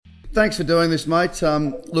Thanks for doing this, mate.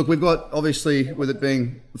 Look, we've got, obviously, with it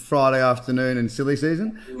being Friday afternoon and silly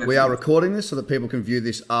season, we are recording this so that people can view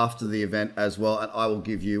this after the event as well, and I will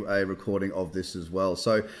give you a recording of this as well.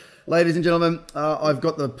 So, ladies and gentlemen, I've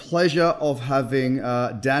got the pleasure of having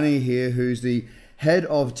Danny here, who's the head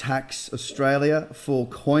of Tax Australia for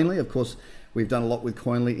Coinly. Of course, we've done a lot with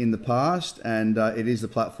Coinly in the past, and it is the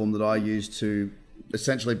platform that I use to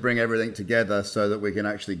essentially bring everything together so that we can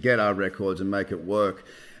actually get our records and make it work.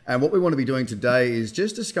 And what we want to be doing today is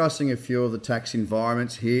just discussing a few of the tax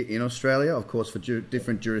environments here in Australia. Of course, for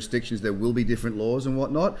different jurisdictions, there will be different laws and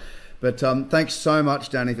whatnot. But thanks so much,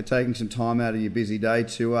 Danny, for taking some time out of your busy day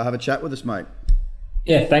to have a chat with us, mate.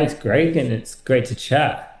 Yeah, thanks, Greg, and it's great to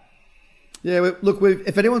chat. Yeah, look,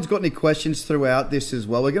 if anyone's got any questions throughout this as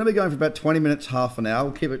well, we're going to be going for about 20 minutes, half an hour.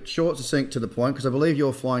 We'll keep it short, succinct, to the point, because I believe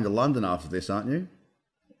you're flying to London after this, aren't you?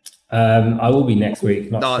 I will be next week,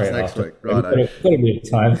 not no, straight it's next after. week. Right. Got a bit of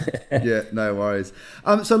time. Yeah, no worries.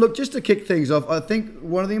 So look, just to kick things off, I think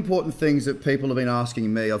one of the important things that people have been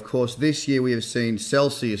asking me, of course, this year we have seen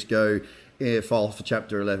Celsius go file for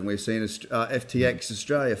Chapter 11. We've seen FTX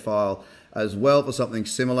Australia file as well for something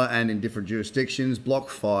similar and in different jurisdictions.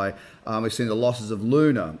 BlockFi, we've seen the losses of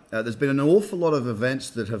Luna. There's been an awful lot of events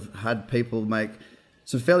that have had people make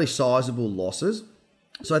some fairly sizable losses.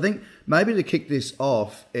 So I think maybe to kick this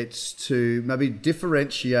off, it's to maybe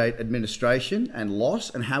differentiate administration and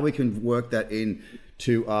loss and how we can work that in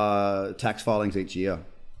to tax filings each year.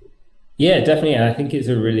 Yeah, definitely. And I think it's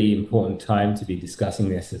a really important time to be discussing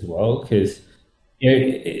this as well, because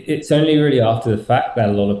it's only really after the fact that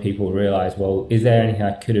a lot of people realize, well, is there anything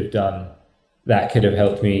I could have done that could have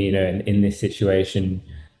helped me, in this situation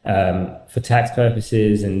for tax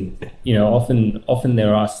purposes? And, often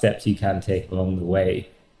there are steps you can take along the way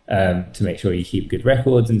to make sure you keep good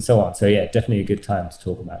records and so on. So yeah, definitely a good time to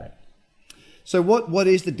talk about it. So what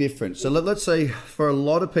is the difference? So let's say for a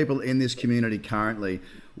lot of people in this community currently,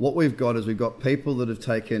 what we've got is we've got people that have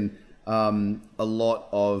taken a lot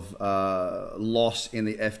of loss in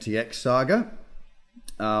the FTX saga.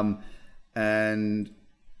 And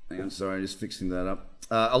hang on, sorry, just fixing that up.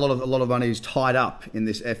 A lot of money is tied up in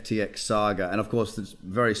this FTX saga, and of course it's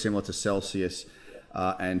very similar to Celsius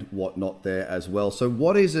and whatnot there as well. So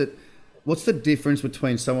what's the difference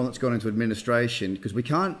between someone that's gone into administration, because we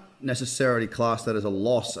can't necessarily class that as a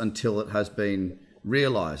loss until it has been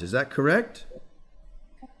realized. Is that correct?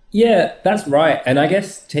 Yeah, that's right. And I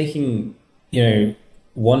guess taking,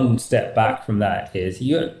 one step back from that is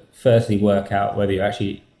you firstly work out whether you're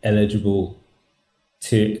actually eligible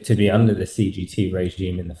to be under the CGT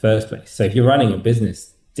regime in the first place. So if you're running a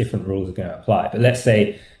business, different rules are going to apply. But let's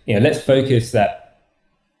say, let's focus that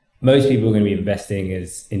most people are going to be investing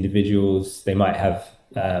as individuals. They might have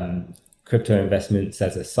crypto investments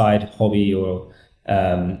as a side hobby, or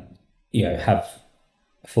have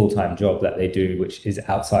a full-time job that they do, which is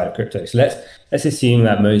outside of crypto. So let's assume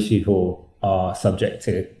that most people are subject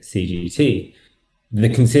to CGT. The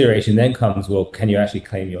consideration then comes, well, can you actually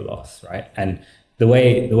claim your loss, right? And the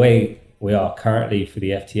way we are currently for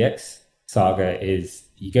the FTX saga is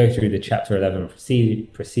you go through the Chapter 11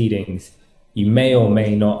 proceedings. You may or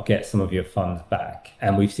may not get some of your funds back.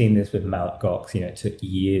 And we've seen this with Mt. Gox, it took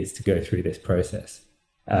years to go through this process.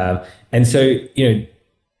 And so,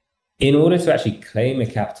 in order to actually claim a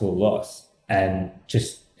capital loss, and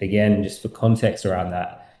just for context around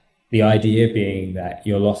that, the idea being that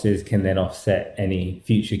your losses can then offset any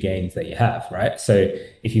future gains that you have, right? So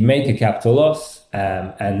if you make a capital loss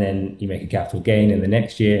and then you make a capital gain in the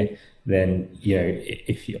next year, then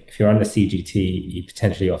if you're under CGT, you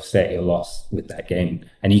potentially offset your loss with that gain,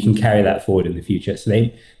 and you can carry that forward in the future. So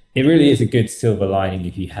it really is a good silver lining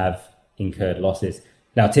if you have incurred losses.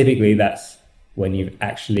 Now, typically that's when you've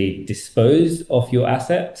actually disposed of your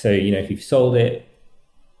asset. So if you've sold it,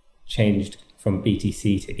 changed from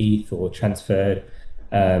BTC to ETH, or transferred,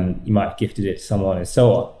 you might have gifted it to someone, and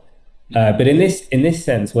so on. But in this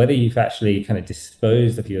sense, whether you've actually kind of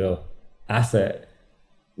disposed of your asset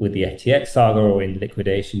with the FTX saga or in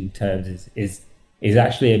liquidation terms is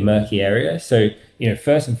actually a murky area. So,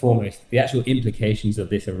 first and foremost, the actual implications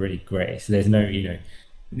of this are really grey. So there's no,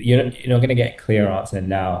 you're not going to get a clear answer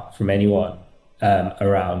now from anyone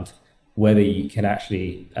around whether you can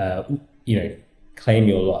actually, claim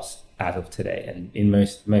your loss as of today. And in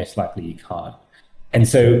most likely you can't. And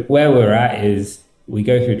so where we're at is we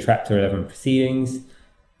go through Chapter 11 proceedings.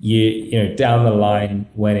 You down the line,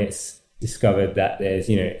 when it's discovered that there's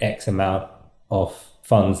X amount of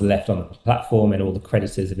funds left on the platform and all the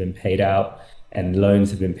creditors have been paid out and loans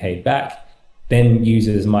have been paid back, then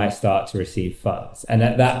users might start to receive funds. And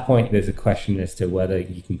at that point, there's a question as to whether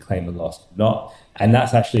you can claim a loss or not. And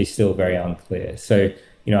that's actually still very unclear. So,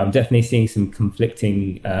 I'm definitely seeing some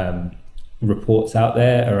conflicting reports out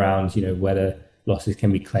there around, whether losses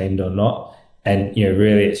can be claimed or not. And,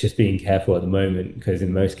 really it's just being careful at the moment, because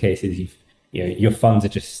in most cases, your funds are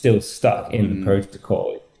just still stuck in the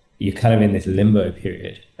protocol. You're kind of in this limbo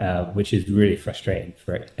period, which is really frustrating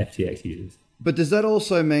for FTX users. But does that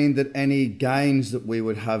also mean that any gains that we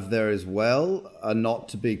would have there as well are not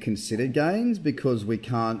to be considered gains because we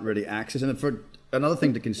can't really access? And for another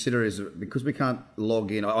thing to consider is because we can't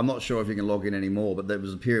log in, I'm not sure if you can log in anymore, but there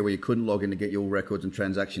was a period where you couldn't log in to get your records and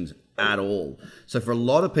transactions at all. So for a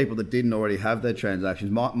lot of people that didn't already have their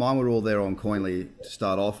transactions, mine were all there on Coinly to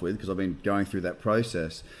start off with because I've been going through that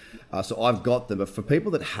process. So I've got them. But for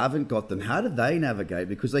people that haven't got them, how do they navigate?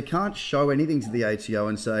 Because they can't show anything to the ATO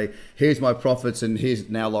and say, here's my profits and here's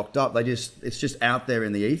now locked up. It's just out there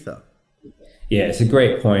in the ether. Yeah, it's a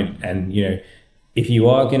great point. And, if you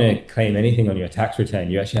are going to claim anything on your tax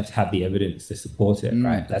return, you actually have to have the evidence to support it,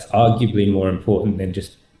 right? That's arguably more important than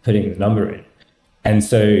just putting the number in. And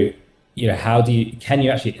so, can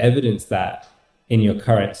you actually evidence that in your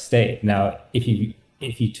current state? Now, if you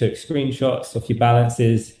took screenshots of your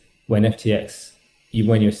balances when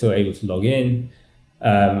when you're still able to log in,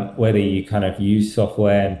 whether you kind of use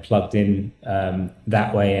software and plugged in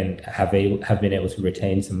that way and have been able to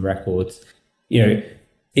retain some records,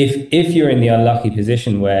 if you're in the unlucky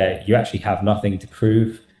position where you actually have nothing to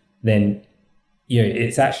prove, then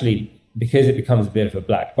it's actually, because it becomes a bit of a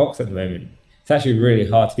black box at the moment, it's actually really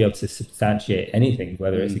hard to be able to substantiate anything,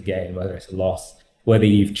 whether it's a gain, whether it's a loss, whether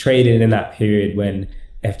you've traded in that period when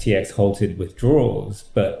FTX halted withdrawals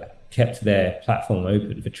but kept their platform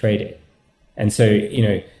open for trading. And so,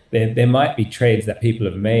 there might be trades that people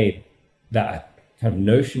have made that are kind of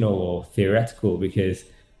notional or theoretical because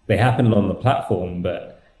they happened on the platform,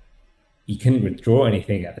 but you couldn't withdraw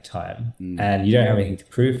anything at the time and you don't have anything to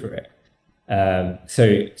prove for it.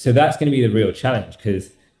 So that's going to be the real challenge,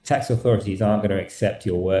 because tax authorities aren't going to accept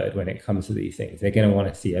your word when it comes to these things. They're going to want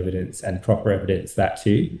to see evidence, and proper evidence, that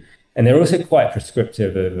too. And they're also quite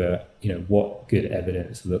prescriptive over, what good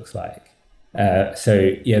evidence looks like.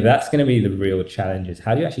 So that's going to be the real challenge, is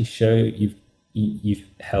how do you actually show you've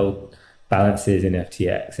held balances in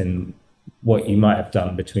FTX and what you might have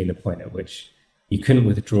done between the point at which you couldn't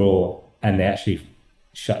withdraw and they actually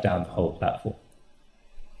shut down the whole platform.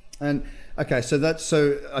 And okay, so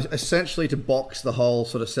essentially to box the whole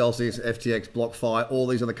sort of Celsius, FTX, BlockFi, all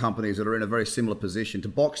these other companies that are in a very similar position, to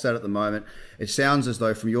box that at the moment, it sounds as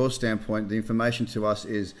though from your standpoint, the information to us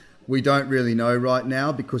is we don't really know right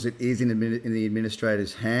now because it is in the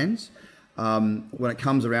administrator's hands. When it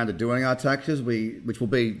comes around to doing our taxes, which will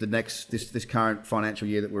be this current financial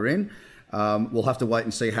year that we're in, we'll have to wait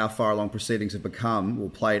and see how far along proceedings have become, or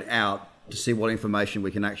played out, to see what information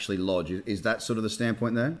we can actually lodge. Is that sort of the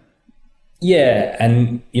standpoint there? Yeah,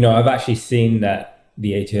 and I've actually seen that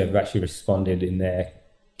the ATO have actually responded in their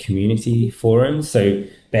community forums. So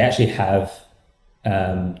they actually have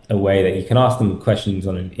a way that you can ask them questions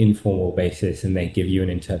on an informal basis, and they give you an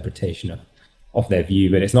interpretation of their view.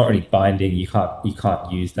 But it's not really binding. You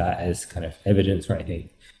can't use that as kind of evidence or anything.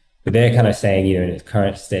 But they're kind of saying, in its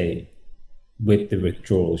current state, with the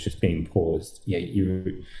withdrawals just being paused,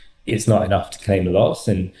 it's not enough to claim a loss.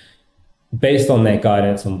 And based on their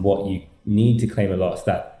guidance on what you need to claim a loss,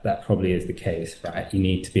 that probably is the case, right? You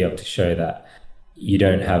need to be able to show that you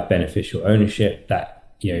don't have beneficial ownership,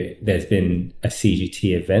 that there's been a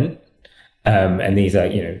CGT event, and these are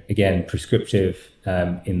again prescriptive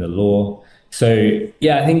in the law. So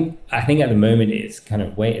I think at the moment it's kind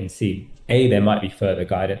of wait and see. There might be further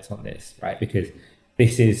guidance on this, right? Because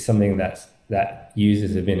this is something that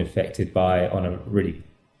users have been affected by on a really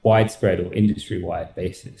widespread or industry-wide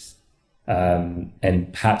basis.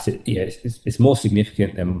 And perhaps it's more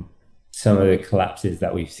significant than some of the collapses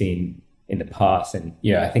that we've seen in the past. And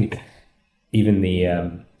I think even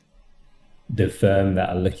the firm that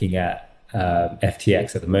are looking at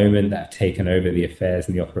FTX at the moment, that have taken over the affairs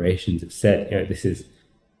and the operations, have said this is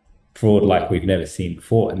fraud like we've never seen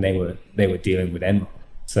before, and they were dealing with Enron.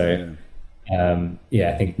 So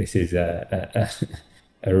I think this is a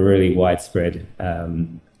really widespread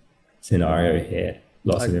scenario here.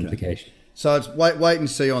 Lots of implications. So it's wait and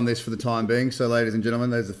see on this for the time being. So ladies and gentlemen,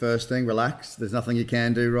 there's the first thing. Relax. There's nothing you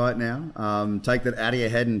can do right now. Take that out of your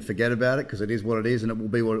head and forget about it, because it is what it is and it will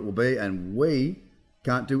be what it will be, and we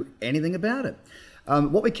can't do anything about it.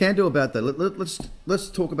 What we can do about that, let's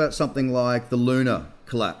talk about something like the Luna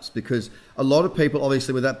collapse, because a lot of people,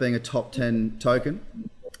 obviously with that being a top 10 token,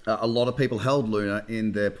 a lot of people held Luna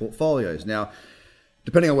in their portfolios. Now,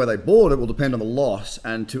 depending on where they bought it will depend on the loss,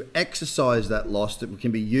 and to exercise that loss that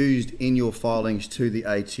can be used in your filings to the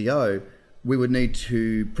ATO, we would need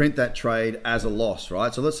to print that trade as a loss,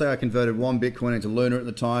 right? So let's say I converted 1 Bitcoin into Luna at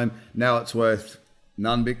the time. Now it's worth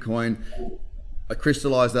none Bitcoin. I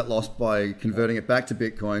crystallize that loss by converting it back to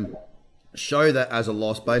Bitcoin, show that as a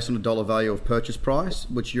loss based on the dollar value of purchase price,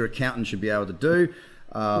 which your accountant should be able to do.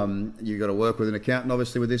 You've got to work with an accountant,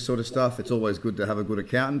 obviously, with this sort of stuff. It's always good to have a good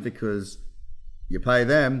accountant because you pay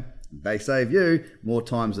them, they save you more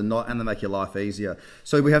times than not, and they make your life easier.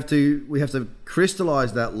 So we have to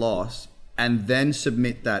crystallize that loss and then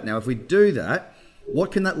submit that. Now, if we do that,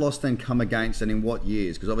 what can that loss then come against, and in what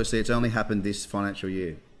years? Because obviously it's only happened this financial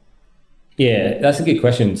year. Yeah, that's a good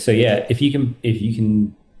question. So yeah, if you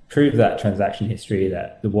can prove that transaction history,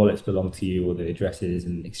 that the wallets belong to you, or the addresses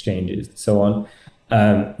and exchanges and so on,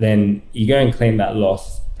 then you go and claim that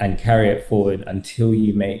loss and carry it forward until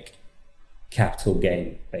you make capital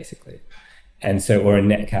gain, basically. And so, or a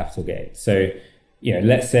net capital gain. So,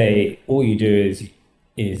 let's say all you do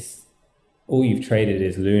is all you've traded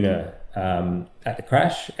is Luna at the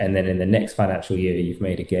crash, and then in the next financial year you've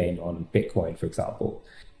made a gain on Bitcoin, for example.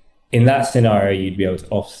 In that scenario, you'd be able to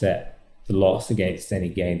offset the loss against any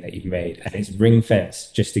gain that you've made, and it's ring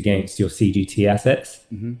fenced just against your CGT assets.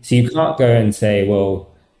 Mm-hmm. So you can't go and say, well,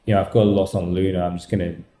 I've got a loss on Luna, I'm just going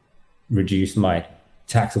to reduce my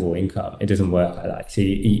taxable income. It doesn't work like that. So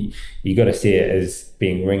you got to see it as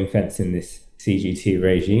being ring fenced in this CGT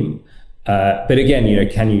regime. But again,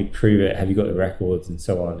 can you prove it? Have you got the records and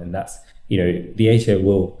so on? And that's, the ATO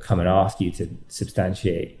will come and ask you to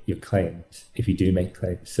substantiate your claims if you do make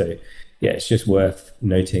claims. So yeah, it's just worth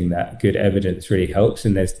noting that good evidence really helps.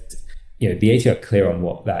 And there's, the ATO are clear on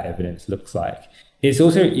what that evidence looks like. It's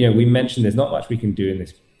also, we mentioned there's not much we can do in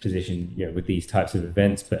this position, with these types of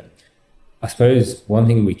events, but I suppose one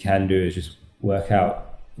thing we can do is just work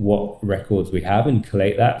out what records we have and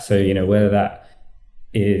collate that. So, whether that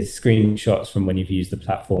is screenshots from when you've used the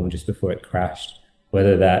platform just before it crashed,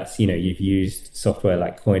 whether that's, you've used software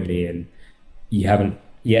like Coinly and you haven't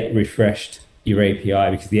yet refreshed your API,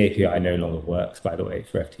 because the API no longer works, by the way,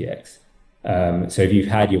 for FTX. So if you've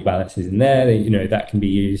had your balances in there, that can be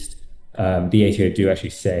used. The ATO do actually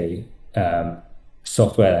say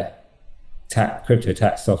software, crypto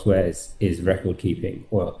tax software is record keeping,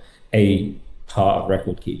 or a part of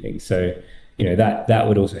record keeping. So, that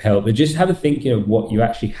would also help. But just have a think, what you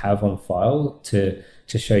actually have on file to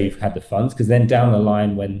show you've had the funds, because then down the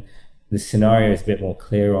line, when the scenario is a bit more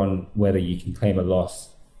clear on whether you can claim a loss,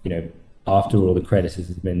 after all the creditors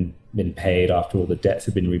have been paid, after all the debts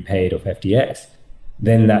have been repaid of FTX,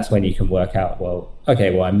 then that's when you can work out, well,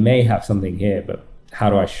 okay, well, I may have something here, but how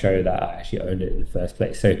do I show that I actually owned it in the first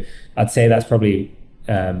place? So I'd say that's probably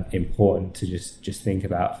important to just think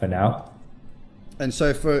about for now. And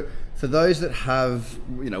so for those that have,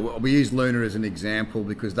 we use Luna as an example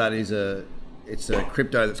because it's a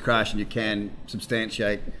crypto that's crashed, and you can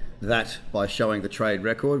substantiate that by showing the trade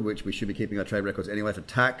record, which we should be keeping our trade records anyway for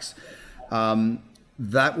tax.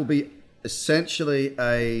 That will be essentially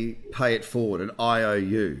a pay it forward, an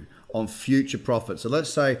IOU on future profits. So let's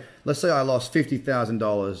say I lost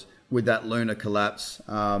 $50,000 with that Luna collapse.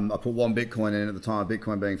 I put 1 Bitcoin in at the time,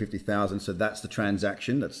 Bitcoin being 50,000. So that's the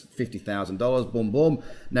transaction. That's $50,000. Boom, boom.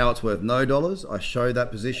 Now it's worth no dollars. I show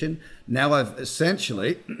that position. Now I've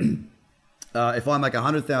essentially, if I make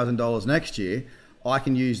 $100,000 next year, I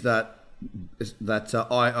can use that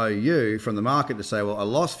IOU from the market to say, well, I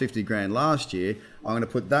lost 50 grand last year. I'm going to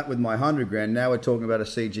put that with my 100 grand. Now we're talking about a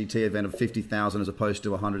CGT event of 50,000 as opposed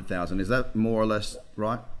to 100,000. Is that more or less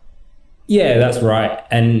right? Yeah, that's right.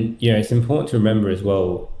 And, it's important to remember as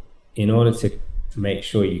well, in order to make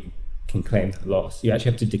sure you can claim the loss, you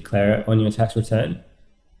actually have to declare it on your tax return.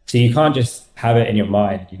 So you can't just have it in your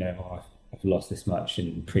mind, oh, I've lost this much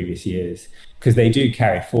in previous years, because they do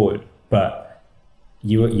carry forward, but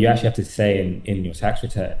you actually have to say in your tax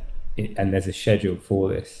return, and there's a schedule for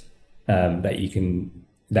this,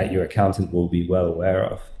 that your accountant will be well aware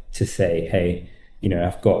of, to say, hey,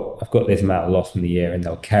 I've got this amount of loss from the year, and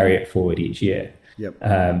they'll carry it forward each year.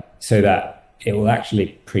 Yep. So that it will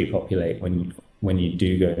actually pre-populate when you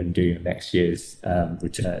do go and do next year's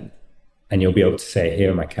return, and you'll be able to say,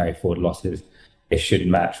 here are my carry forward losses. It should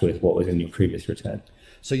match with what was in your previous return.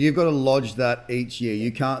 So you've got to lodge that each year.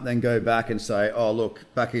 You can't then go back and say, oh, look,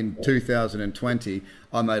 back in 2020,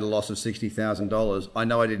 I made a loss of $60,000. I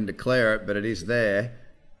know I didn't declare it, but it is there.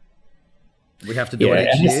 We have to do it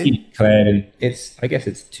each year. Declared, and I guess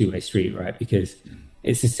it's a two-way street, right? Because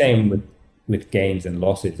it's the same with gains and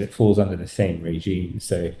losses. It falls under the same regime.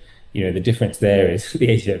 So the difference there is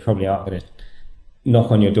the ATO probably aren't going to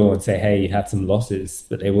knock on your door and say, hey, you had some losses,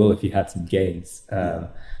 but they will if you had some gains.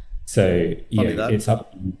 So it's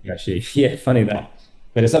up to you actually. Yeah, funny that.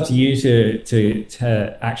 But it's up to you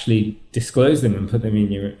to actually disclose them and put them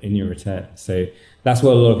in your return. So that's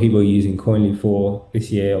what a lot of people are using Coinly for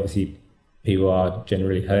this year. Obviously, people are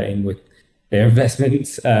generally hurting with their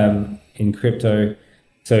investments in crypto.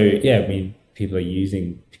 So yeah, I mean, people are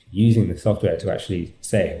using the software to actually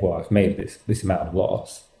say, well, I've made this amount of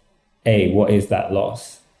loss. What is that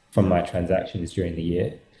loss from my transactions during the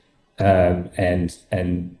year? And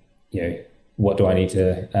what do I need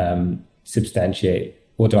to substantiate?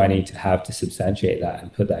 What do I need to have to substantiate that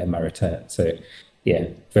and put that in my return? So yeah,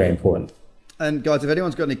 very important. And guys, if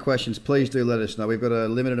anyone's got any questions, please do let us know. We've got a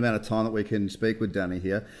limited amount of time that we can speak with Danny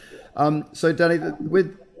here. So Danny,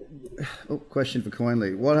 question for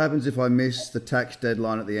Coinly. What happens if I miss the tax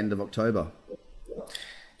deadline at the end of October?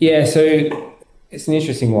 Yeah, so it's an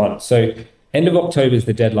interesting one. So end of October is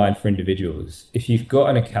the deadline for individuals. If you've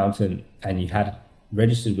got an accountant and you had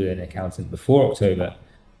registered with an accountant before October,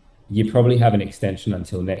 you probably have an extension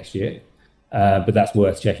until next year. But that's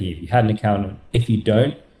worth checking if you had an accountant. If you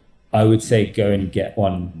don't, I would say go and get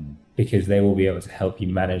one, because they will be able to help you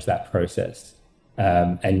manage that process.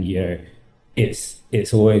 And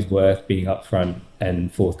it's always worth being upfront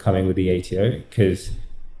and forthcoming with the ATO, because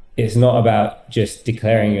it's not about just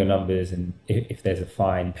declaring your numbers and if there's a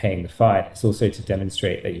fine, paying the fine. It's also to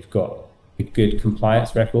demonstrate that you've got a good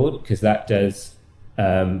compliance record, because that does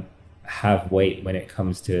have weight when it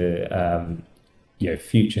comes to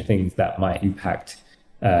future things that might impact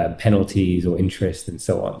penalties or interest and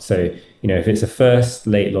so on. So if it's a first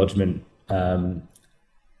late lodgement,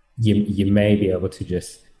 you may be able to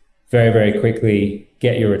just very, very quickly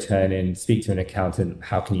get your return in, speak to an accountant.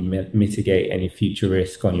 How can you mitigate any future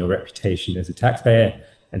risk on your reputation as a taxpayer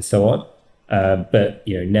and so on? But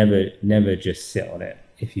never just sit on it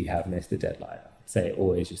if you have missed the deadline. I'd say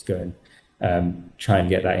always just go and try and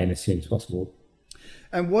get that in as soon as possible.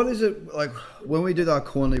 And what is it like when we do our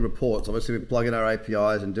Coinly reports? Obviously, we plug in our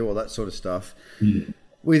APIs and do all that sort of stuff.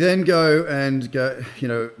 We then go,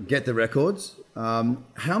 get the records.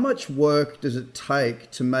 How much work does it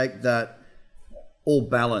take to make that all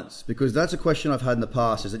balance? Because that's a question I've had in the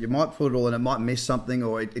past, is that you might put it all in, it might miss something,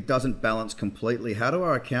 or it doesn't balance completely. How do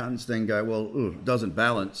our accountants then go, well, it doesn't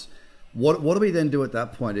balance? What do we then do at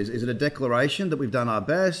that point? Is it a declaration that we've done our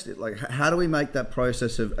best? Like, how do we make that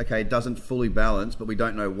process of, okay, it doesn't fully balance, but we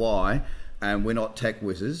don't know why, and we're not tech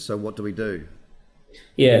whizzes, so what do we do?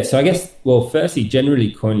 Yeah, so I guess, firstly,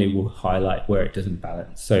 generally Coinly will highlight where it doesn't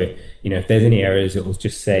balance. So, if there's any errors, it will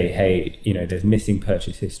just say, hey, there's missing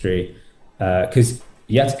purchase history, because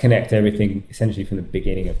you have to connect everything essentially from the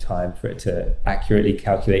beginning of time for it to accurately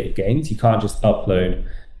calculate your gains. You can't just upload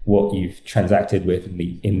what you've transacted with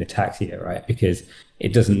in the tax year, right? Because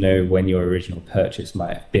it doesn't know when your original purchase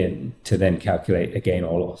might have been to then calculate a gain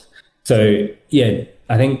or loss. So yeah,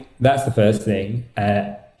 I think that's the first thing.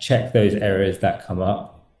 Check those errors that come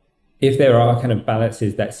up. If there are kind of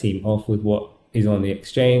balances that seem off with what is on the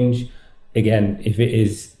exchange, again, if it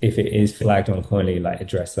is flagged on Coinly, like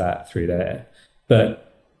address that through there.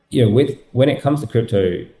 But when it comes to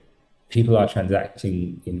crypto, people are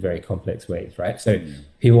transacting in very complex ways, right? So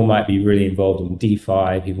people might be really involved in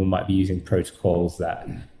DeFi, people might be using protocols that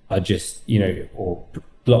are just, or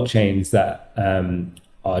blockchains that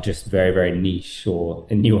are just very, very niche or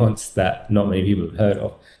nuanced that not many people have heard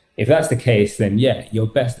of. If that's the case, then yeah, your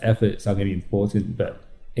best efforts are going to be important. But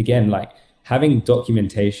again, like having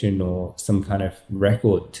documentation or some kind of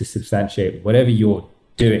record to substantiate whatever you're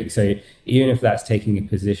doing. So even if that's taking a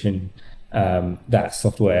position that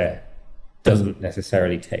software doesn't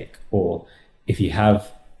necessarily take, or if you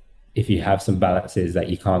have some balances that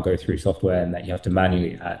you can't go through software and that you have to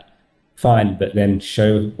manually add, fine, but then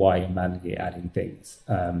show why you're manually adding things,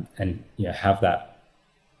 and have that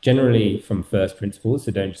generally from first principles.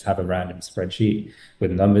 So don't just have a random spreadsheet with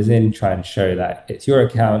numbers in. Try and show that it's your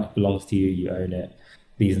account, it belongs to you, you own it,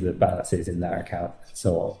 these are the balances in that account, and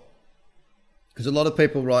so on. Because a lot of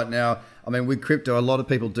people right now, with crypto, a lot of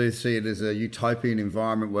people do see it as a utopian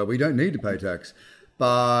environment where we don't need to pay tax.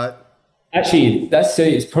 But actually,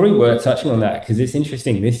 it's probably worth touching on that, because it's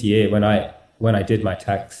interesting. This year, when I did my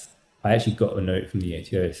tax, I actually got a note from the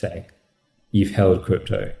ATO saying, you've held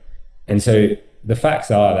crypto. And so the facts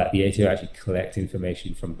are that the ATO actually collect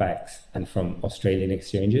information from banks and from Australian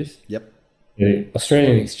exchanges. Yep. The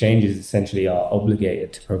Australian exchanges essentially are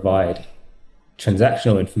obligated to provide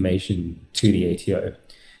transactional information to the ATO.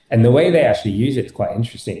 And the way they actually use it is quite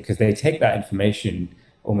interesting, because they take that information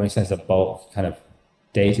almost as a bulk kind of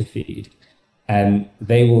data feed, and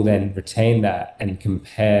they will then retain that and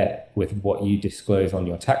compare with what you disclose on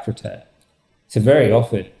your tax return. So very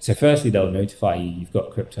often, so firstly, they'll notify you you've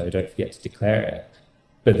got crypto, don't forget to declare it.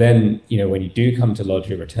 But then, when you do come to lodge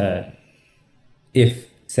your return, if,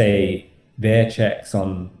 say, their checks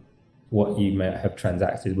on what you may have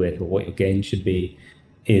transacted with or what your gain should be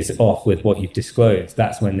is off with what you've disclosed,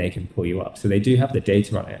 that's when they can pull you up. So they do have the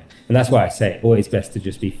data on it. And that's why I say always best to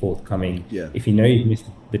just be forthcoming. Yeah. If you know you've missed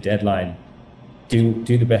the deadline, do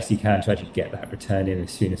the best you can to actually get that return in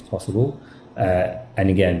as soon as possible. And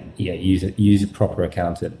again, use a proper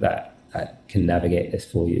accountant that can navigate this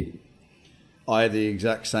for you. I had the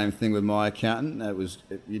exact same thing with my accountant.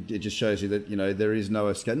 It just shows you that there is no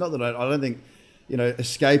escape. Not that I don't think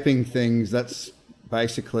escaping things, that's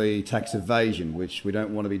basically tax evasion, which we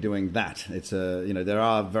don't want to be doing that. It's there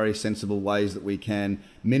are very sensible ways that we can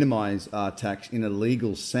minimize our tax in a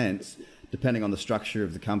legal sense, depending on the structure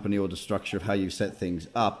of the company or the structure of how you set things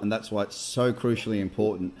up. And that's why it's so crucially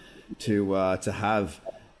important to have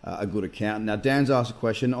a good account. Now, Dan's asked a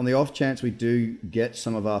question. On the off chance we do get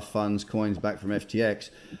some of our funds, coins back from FTX,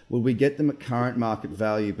 will we get them at current market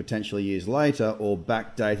value potentially years later, or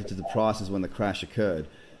backdated to the prices when the crash occurred?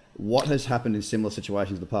 What has happened in similar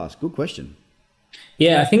situations in the past? Good question.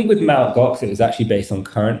 Yeah, I think with Mt. Gox, it was actually based on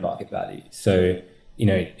current market value. So,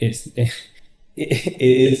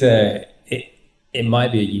 it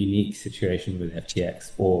might be a unique situation with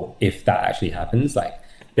FTX, or if that actually happens,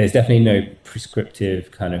 there's definitely no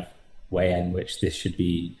prescriptive kind of way in which this should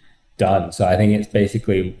be done. So I think it's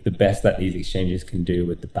basically the best that these exchanges can do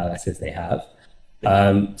with the balances they have.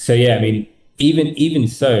 So yeah, I mean, even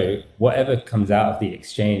so, whatever comes out of the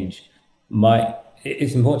exchange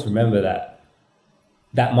it's important to remember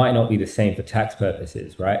that might not be the same for tax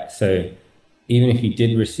purposes, right? So even if you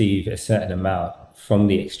did receive a certain amount from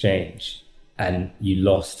the exchange and you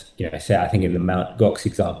lost, say, I think in the Mt. Gox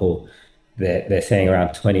example, they're saying around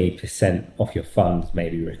 20% of your funds may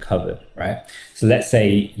be recovered, right? So let's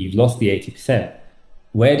say you've lost the 80%.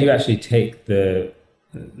 Where do you actually take the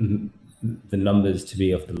numbers to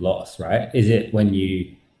be of the loss, right? Is it when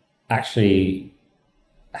you actually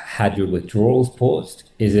had your withdrawals paused?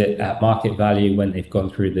 Is it at market value when they've gone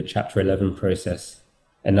through the Chapter 11 process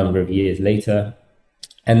a number of years later?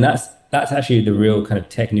 And that's actually the real kind of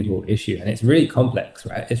technical issue. And it's really complex,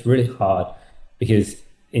 right? It's really hard because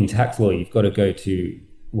in tax law, you've got to go to,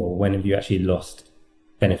 when have you actually lost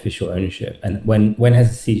beneficial ownership? And when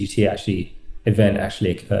has the CGT event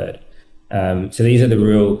actually occurred? So these are the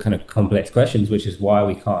real kind of complex questions, which is why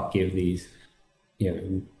we can't give these,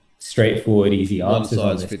 straightforward, easy answers.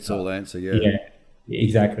 One size fits all answer, yeah. Yeah,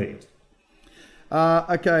 exactly.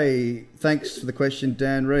 Okay, thanks for the question,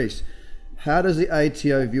 Dan Reese. How does the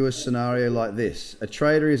ATO view a scenario like this? A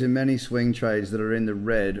trader is in many swing trades that are in the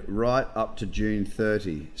red right up to June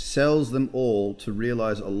 30, sells them all to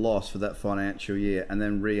realize a loss for that financial year, and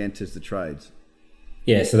then re-enters the trades.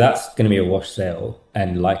 Yeah, so that's going to be a wash sale,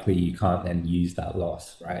 and likely you can't then use that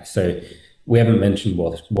loss, right? So we haven't mentioned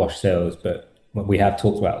wash sales, but we have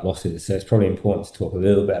talked about losses. So it's probably important to talk a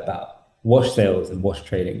little bit about wash sales and wash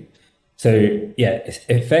trading. So yeah,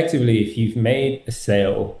 effectively, if you've made a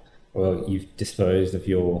sale or you've disposed of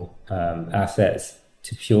your assets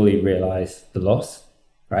to purely realize the loss,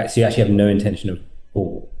 right? So you actually have no intention of,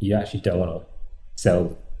 or you actually don't want to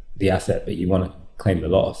sell the asset, but you want to claim the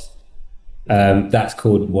loss. That's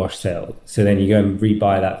called wash sale. So then you go and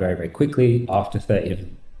rebuy that very, very quickly after 30th of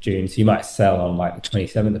June. So you might sell on the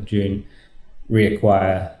 27th of June,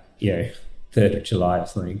 reacquire, 3rd of July or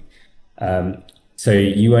something. So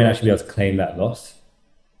you won't actually be able to claim that loss.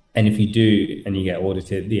 And if you do and you get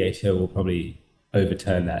audited, the ATO will probably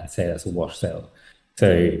overturn that and say that's a wash sale.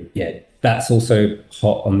 So yeah, that's also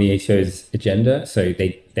hot on the ATO's agenda. So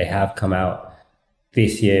they have come out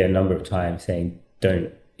this year a number of times saying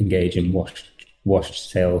don't engage in wash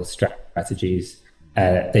sale strategies.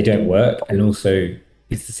 They don't work. And also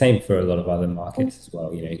it's the same for a lot of other markets as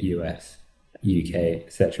well, US, UK,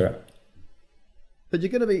 etc. But you're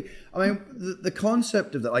going to be, the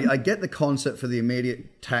concept of that, I get the concept for the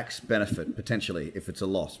immediate tax benefit, potentially, if it's a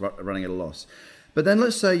loss, running at a loss. But then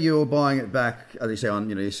let's say you're buying it back, as you say,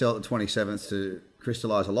 you sell it the 27th to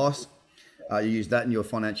crystallize a loss. You use that in your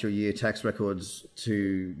financial year tax records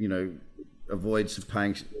to, avoid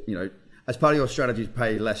paying, as part of your strategy to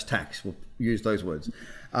pay less tax. We'll use those words.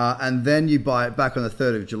 And then you buy it back on the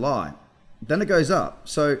 3rd of July. Then it goes up.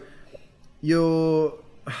 So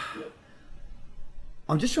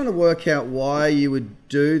I'm just trying to work out why you would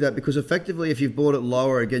do that, because effectively if you've bought it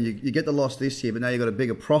lower, again, you get the loss this year, but now you've got a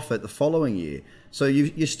bigger profit the following year. So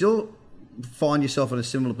you still find yourself in a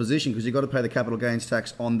similar position because you've got to pay the capital gains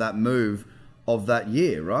tax on that move of that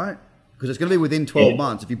year, right? Because it's going to be within 12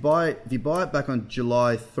 months. If you buy it back on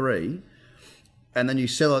July 3, and then you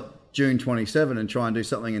sell it June 27 and try and do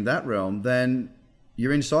something in that realm, then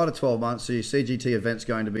you're inside of 12 months, so your CGT event's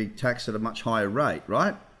going to be taxed at a much higher rate,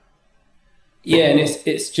 right? Yeah, and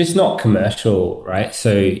it's just not commercial, right?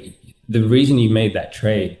 So the reason you made that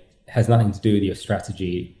trade has nothing to do with your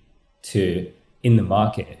strategy in the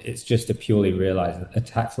market. It's just to purely realize a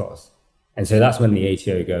tax loss. And so that's when the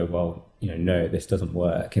ATO go, well, no, this doesn't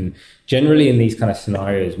work. And generally in these kind of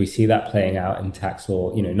scenarios, we see that playing out in tax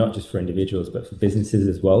law, not just for individuals, but for businesses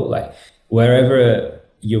as well. Like wherever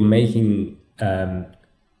you're making a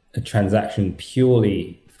transaction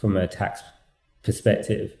purely from a tax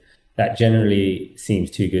perspective, that generally seems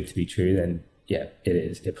too good to be true, then yeah, it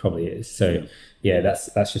is. It probably is. So yeah,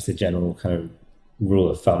 that's just a general kind of rule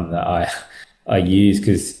of thumb that I use,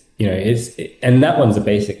 because and that one's a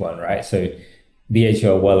basic one, right? So the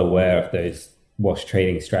ATO are well aware of those wash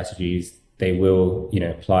trading strategies. They will,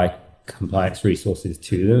 apply compliance resources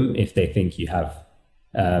to them if they think you have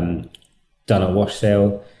done a wash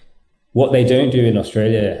sale. What they don't do in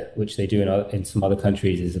Australia, which they do in some other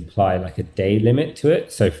countries, is apply like a day limit to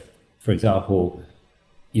it. So, for example,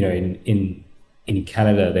 in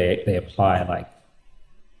Canada, they apply like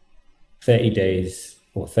 30 days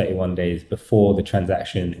or 31 days before the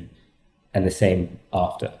transaction and the same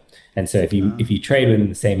after. And so if you trade within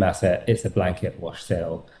the same asset, it's a blanket wash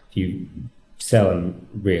sale. If you sell and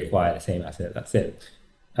reacquire the same asset, that's it.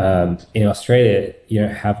 In Australia, you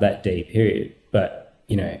don't have that day period, but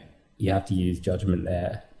you have to use judgment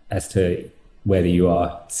there as to whether you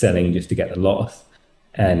are selling just to get the loss.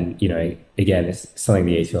 And again, it's something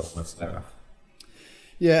the ATO wants to know.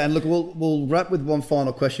 Yeah, and look, we'll wrap with one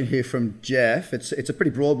final question here from Jeff. It's a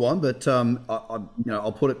pretty broad one, but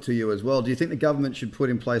I'll put it to you as well. Do you think the government should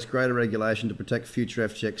put in place greater regulation to protect future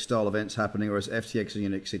FTX style events happening, or is FTX a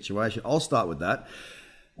unique situation? I'll start with that,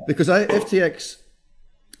 because FTX,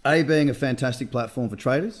 being a fantastic platform for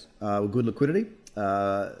traders with good liquidity,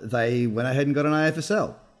 they went ahead and got an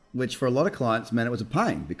AFSL, which for a lot of clients meant it was a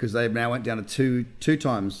pain, because they now went down to two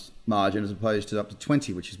times margin as opposed to up to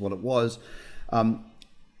 20, which is what it was.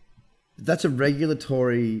 That's a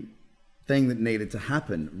regulatory thing that needed to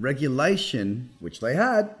happen. Regulation, which they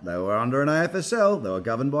were under an AFSL, they were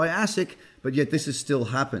governed by ASIC, but yet this has still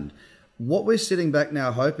happened. What we're sitting back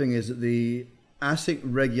now hoping is that the ASIC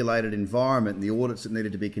regulated environment and the audits that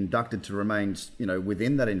needed to be conducted to remain,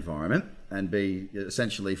 within that environment and be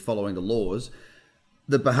essentially following the laws,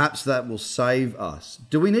 that perhaps that will save us.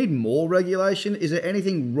 Do we need more regulation? Is there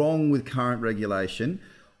anything wrong with current regulation?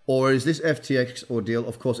 Or is this FTX ordeal,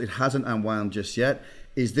 of course, it hasn't unwound just yet.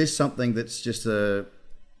 Is this something that's just it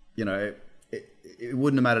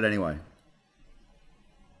wouldn't have mattered anyway?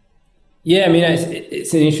 Yeah, I mean,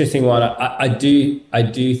 it's an interesting one. I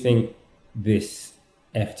do think this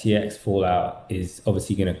FTX fallout is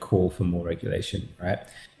obviously going to call for more regulation, right?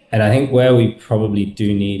 And I think where we probably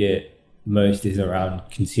do need it most is around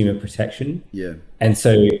consumer protection. Yeah. And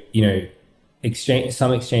so,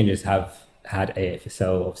 some exchanges have had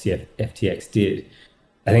AFSL, obviously FTX did.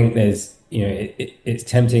 I think there's, it's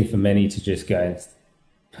tempting for many to just go and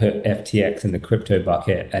put FTX in the crypto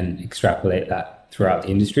bucket and extrapolate that throughout the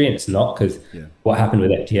industry. And it's not, because what happened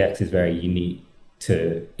with FTX is very unique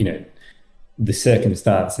to, the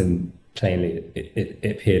circumstance, and plainly it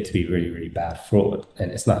appeared to be really, really bad fraud.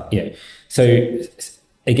 And it's not, So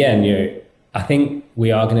again, I think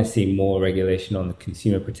we are going to see more regulation on the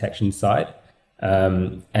consumer protection side.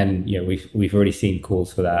 And we've already seen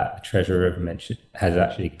calls for that. The Treasurer has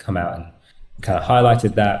actually come out and kind of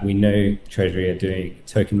highlighted that. We know Treasury are doing a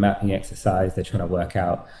token mapping exercise. They're trying to work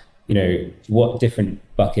out, what different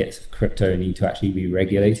buckets of crypto need to actually be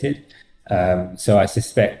regulated. So I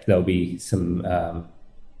suspect there'll be some,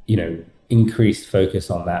 increased focus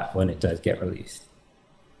on that when it does get released.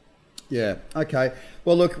 Yeah. Okay.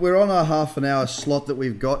 Well, look, we're on our half an hour slot that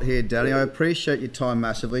we've got here, Danny. I appreciate your time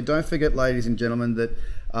massively. Don't forget, ladies and gentlemen, that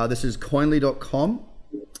this is Coinly.com.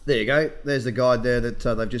 There you go. There's the guide there that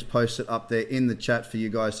they've just posted up there in the chat for you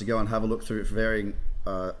guys to go and have a look through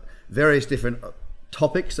for various different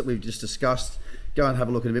topics that we've just discussed. Go and have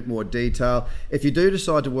a look in a bit more detail. If you do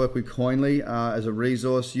decide to work with Coinly as a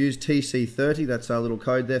resource, use TC30. That's our little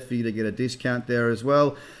code there for you to get a discount there as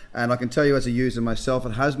well. And I can tell you, as a user myself, it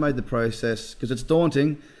has made the process, because it's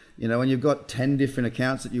daunting, when you've got 10 different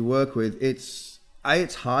accounts that you work with, it's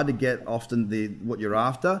hard to get often what you're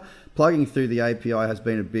after. Plugging through the API has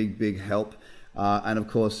been a big help. And of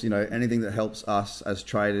course, anything that helps us as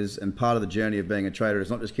traders, and part of the journey of being a trader is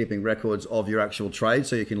not just keeping records of your actual trade,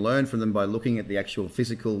 so you can learn from them by looking at the actual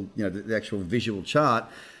physical, the actual visual chart.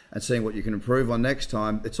 and seeing what you can improve on next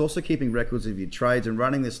time. It's also keeping records of your trades and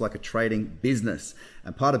running this like a trading business.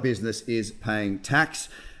 And part of business is paying tax.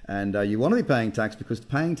 And you want to be paying tax because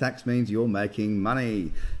paying tax means you're making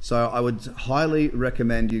money. So I would highly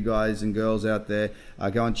recommend you guys and girls out there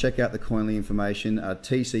go and check out the Coinly information.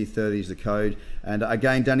 TC30 is the code. And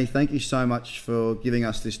again, Danny, thank you so much for giving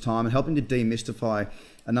us this time and helping to demystify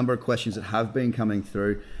a number of questions that have been coming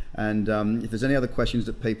through. And if there's any other questions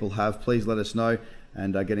that people have, please let us know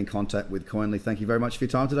and get in contact with Coinly. Thank you very much for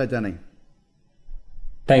your time today, Danny.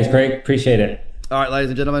 Thanks, Craig. Appreciate it. All right, ladies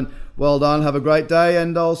and gentlemen, well done. Have a great day,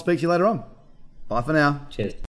 and I'll speak to you later on. Bye for now. Cheers.